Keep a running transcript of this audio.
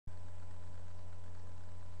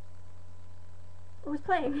was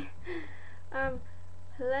playing.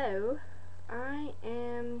 Hello. I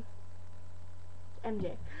am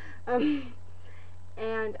MJ.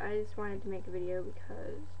 And I just wanted to make a video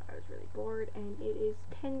because I was really bored, and it is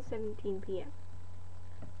 10:17 p.m.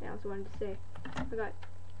 And I also wanted to say I got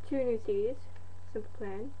 2 new CDs. Simple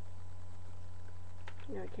Plan.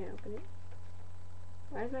 No, I can't open it.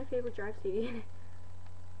 Why is my favorite drive CD in it?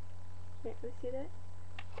 Can't really see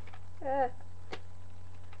that.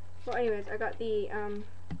 Well, anyways, I got the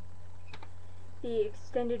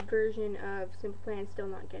extended version of Simple Plan, Still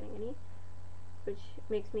Not Getting Any, which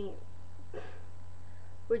makes my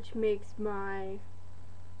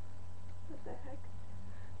what the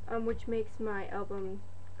heck? Which makes my album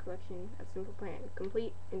collection of Simple Plan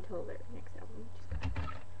complete until their next album, which is coming.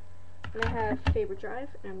 And I have Favorite Drive,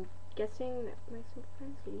 and I'm guessing that my Simple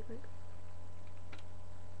Plan CD might be.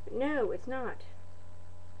 But no, it's not.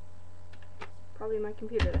 It's probably my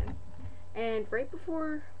computer then. And right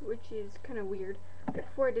before, which is kind of weird, right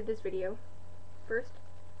before I did this video, first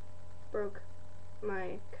broke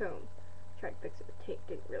my comb. Tried to fix it with tape,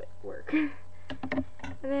 didn't really work. And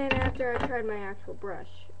then after I tried my actual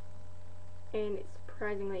brush, and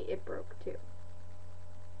surprisingly it broke too.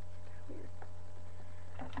 Weird.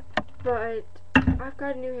 But I've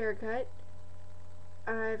got a new haircut.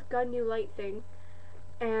 I've got a new light thing,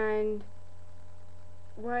 and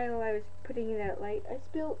while I was putting in that light, I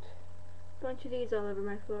spilt a bunch of these all over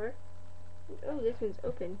my floor. Oh, this one's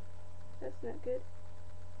open. That's not good.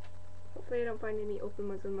 Hopefully I don't find any open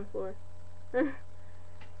ones on my floor. And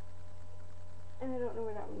I don't know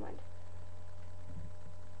where that one went.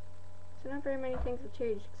 So not very many things have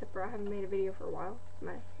changed, except for I haven't made a video for a while.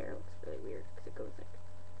 My hair looks really weird, because it goes like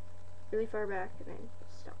really far back, and then it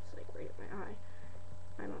stops like right at my eye.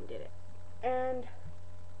 My mom did it. And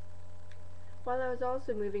while I was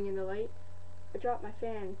also moving in the light, I dropped my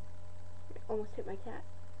fan. It almost hit my cat.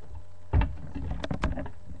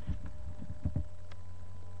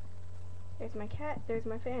 There's my cat, there's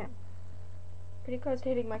my fan. Pretty close to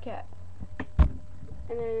hitting my cat.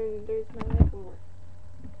 And then there's my leg more.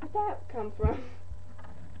 Where'd that come from?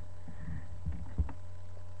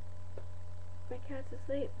 My cat's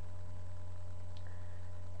asleep.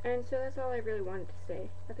 And so that's all I really wanted to say.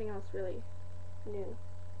 Nothing else really new.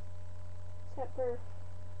 Except for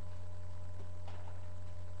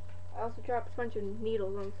I also dropped a bunch of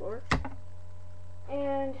needles on the floor.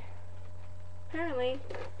 And apparently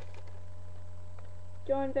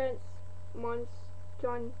John Bennett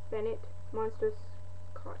monsters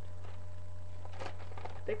caught.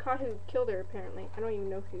 They caught who killed her, apparently. I don't even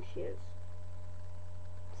know who she is.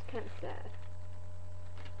 It's kind of sad.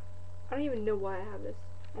 I don't even know why I have this.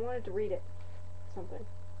 I wanted to read it. Something.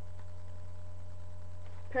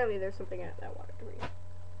 Apparently there's something in it that I wanted to read.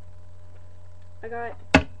 I got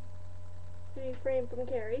a new frame from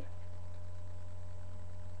Carrie.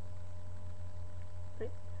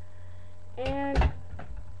 Right. And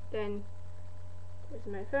then there's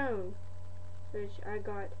my phone, which I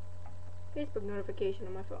got Facebook notification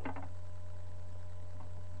on my phone.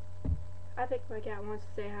 I think my cat wants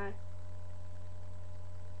to say hi.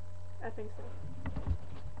 I think so.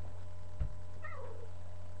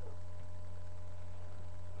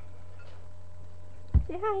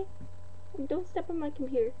 Say hi. And don't step on my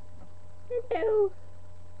computer. No.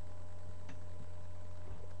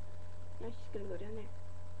 Now she's gonna go down there.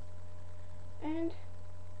 And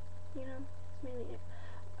you know, that's mainly it.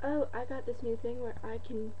 Oh, I got this new thing where I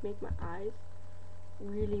can make my eyes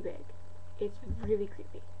really big. It's really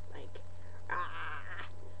creepy. Like, ah.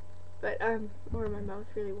 But, or my mouth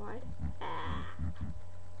really wide. Ah.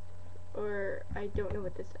 Or, I don't know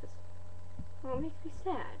what this does. Well, it makes me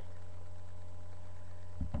sad.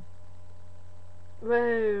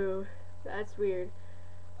 Whoa. That's weird.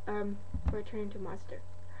 Where I turn into a monster.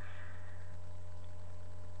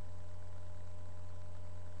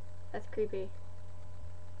 That's creepy.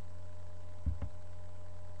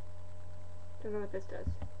 Don't know what this does.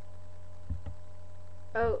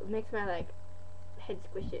 Oh, it makes my like head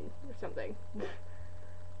squishing or something.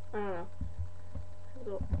 I don't know. A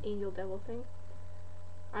little angel devil thing.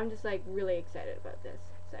 I'm just like really excited about this.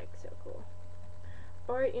 It's like so cool.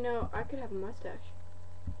 Or you know, I could have a mustache.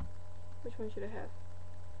 Which one should I have?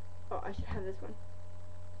 Oh, I should have this one.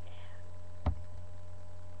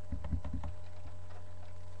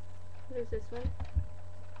 There's this one.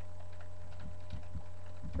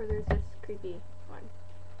 Or there's this creepy one.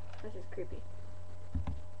 That's just creepy.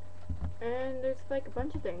 And there's like a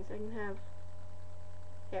bunch of things. I can have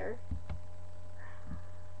hair.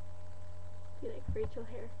 Do you like Rachel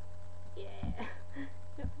hair? Yeah.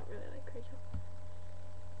 No, not really like Rachel.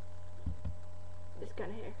 This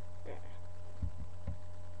kind of hair. Yeah.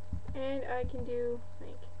 And I can do,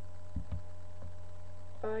 like,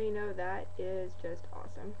 oh, you know, that is just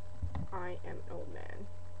awesome. I am an old man.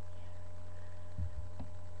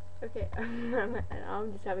 Okay,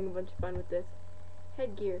 I'm just having a bunch of fun with this.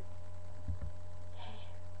 Headgear.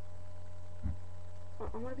 Oh,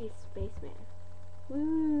 I want to be a spaceman.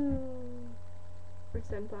 Woo! Or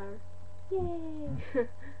sunflower. Yay!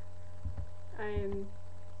 I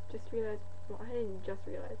just realized, well, I didn't just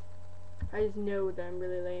realize. I just know that I'm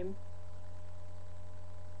really lame.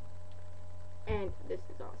 And this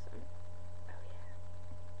is awesome. Oh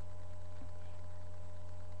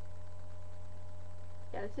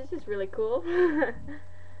yeah. Yeah, this is just really cool.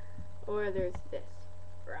 Or there's this.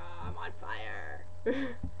 Rah, I'm on fire.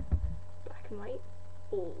 Black and white.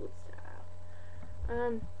 Old style.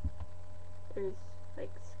 There's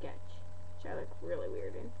like sketch, which I look really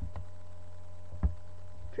weird in.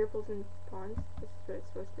 Dribbles and pawns. This is what it's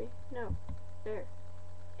supposed to be. No. There.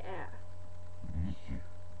 Yeah.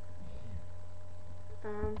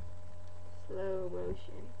 Slow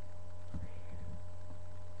motion.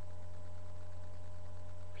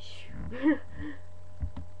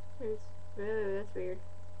 There's, oh, that's weird.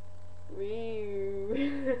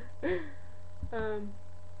 Oh,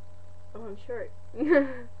 I'm short.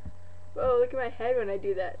 Whoa, look at my head when I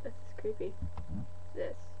do that. That's just creepy.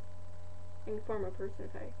 This. I can form a person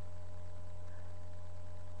if I.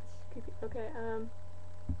 It's creepy. Okay,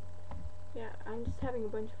 yeah, I'm just having a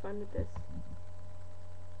bunch of fun with this.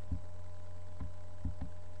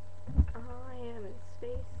 I am in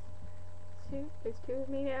space suit. There's two of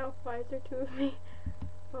me now. Why is there two of me?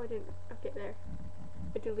 Oh, I didn't. Okay, there.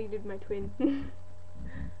 I deleted my twin.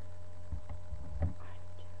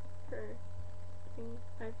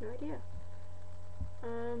 I have no idea.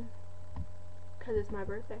 Cause it's my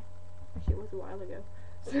birthday. Actually, it was a while ago.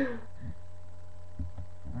 So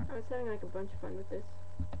I was having like a bunch of fun with this.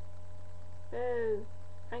 Oh,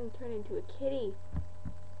 I can turn into a kitty.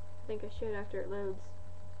 I think I should after it loads.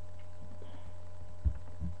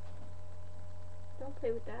 Don't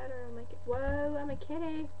play with that or I'll make it. Whoa, I'm a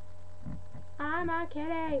kitty. I'm a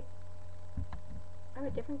kitty. I'm a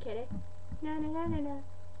different kitty. Na na na na na.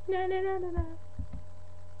 Na na na na na.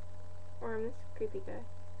 Or I'm this creepy guy.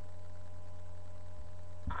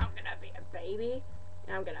 I'm gonna be a baby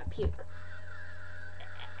and I'm gonna puke.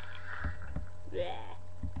 Bleh.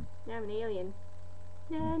 Now I'm an alien.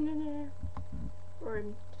 Na na na. Or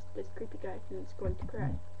I'm just this creepy guy who's going to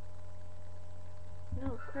cry.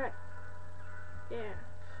 No, cry. Yeah.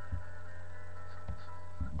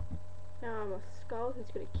 Now I'm a skull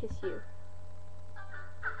who's gonna kiss you.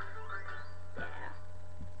 Yeah.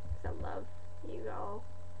 'Cause I love you all.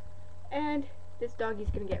 And this doggy's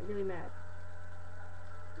gonna get really mad.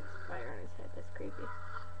 There's fire on his head. That's creepy.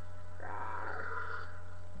 Rawr.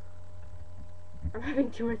 I'm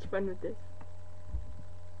having too much fun with this.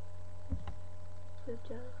 So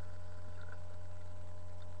jealous.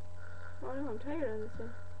 Oh no, I'm tired on this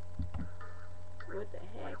one. What the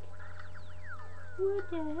heck? What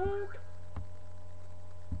the heck?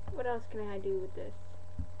 What else can I do with this?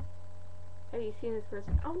 Have you seen this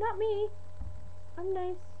person? Oh, not me! I'm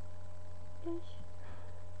nice-ish.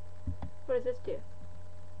 What does this do?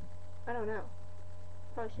 I don't know.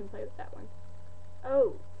 Probably shouldn't play with that one.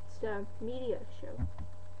 Oh, it's a media show.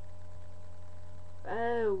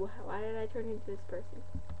 Oh, why did I turn into this person?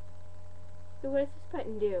 So what does this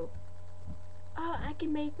button do? Oh, I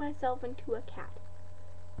can make myself into a cat.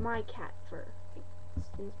 My cat, for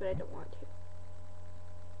instance, but I don't want to.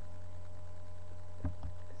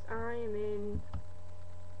 Because I am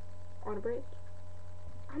on a bridge.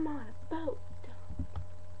 I'm on a boat.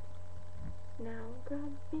 Now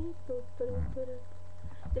grab me.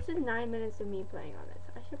 This is 9 minutes of me playing on this.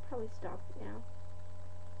 I should probably stop it now.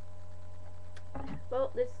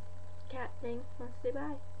 Well, this cat thing wants to say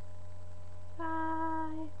bye.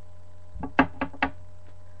 Bye.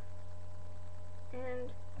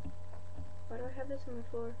 And why do I have this on the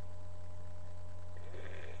floor?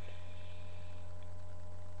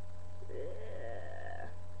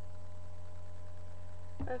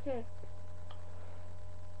 Okay.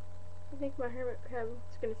 I think my hermit crab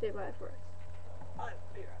is gonna say bye for us. I'll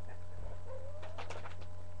be right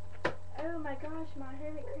back. Oh my gosh, my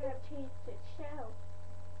hermit crab changed its shell.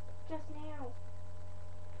 Just now.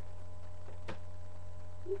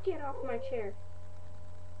 You get off my chair.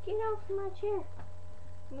 Get off my chair.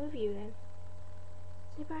 Move you then.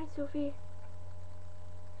 Say bye, Sophie.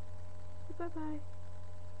 Say bye-bye.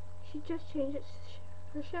 She just changed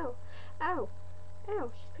her shell. Ow.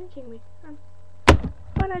 Ow, she's pinching me.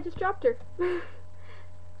 But I just dropped her.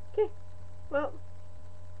 Okay. Well,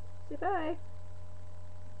 say bye.